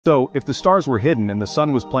So, if the stars were hidden and the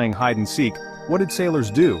sun was playing hide and seek, what did sailors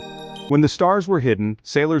do? When the stars were hidden,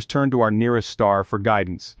 sailors turned to our nearest star for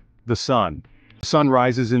guidance: the sun. The sun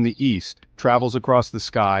rises in the east, travels across the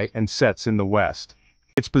sky, and sets in the west.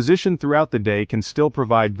 Its position throughout the day can still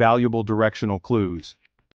provide valuable directional clues.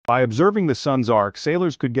 By observing the sun's arc,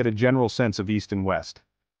 sailors could get a general sense of east and west.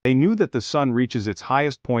 They knew that the sun reaches its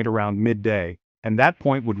highest point around midday, and that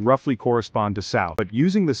point would roughly correspond to south. But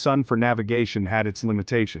using the sun for navigation had its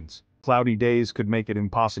limitations. Cloudy days could make it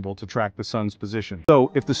impossible to track the sun's position.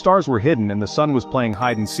 So, if the stars were hidden and the sun was playing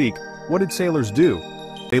hide and seek, what did sailors do?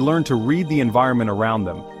 They learned to read the environment around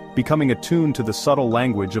them, becoming attuned to the subtle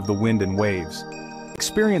language of the wind and waves.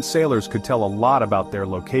 Experienced sailors could tell a lot about their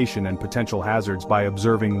location and potential hazards by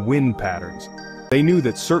observing wind patterns. They knew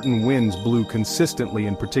that certain winds blew consistently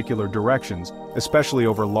in particular directions, especially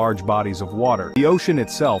over large bodies of water. The ocean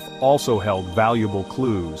itself also held valuable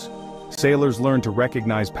clues. Sailors learned to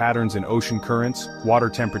recognize patterns in ocean currents, water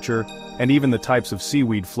temperature, and even the types of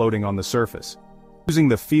seaweed floating on the surface. Using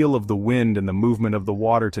the feel of the wind and the movement of the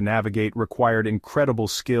water to navigate required incredible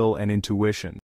skill and intuition.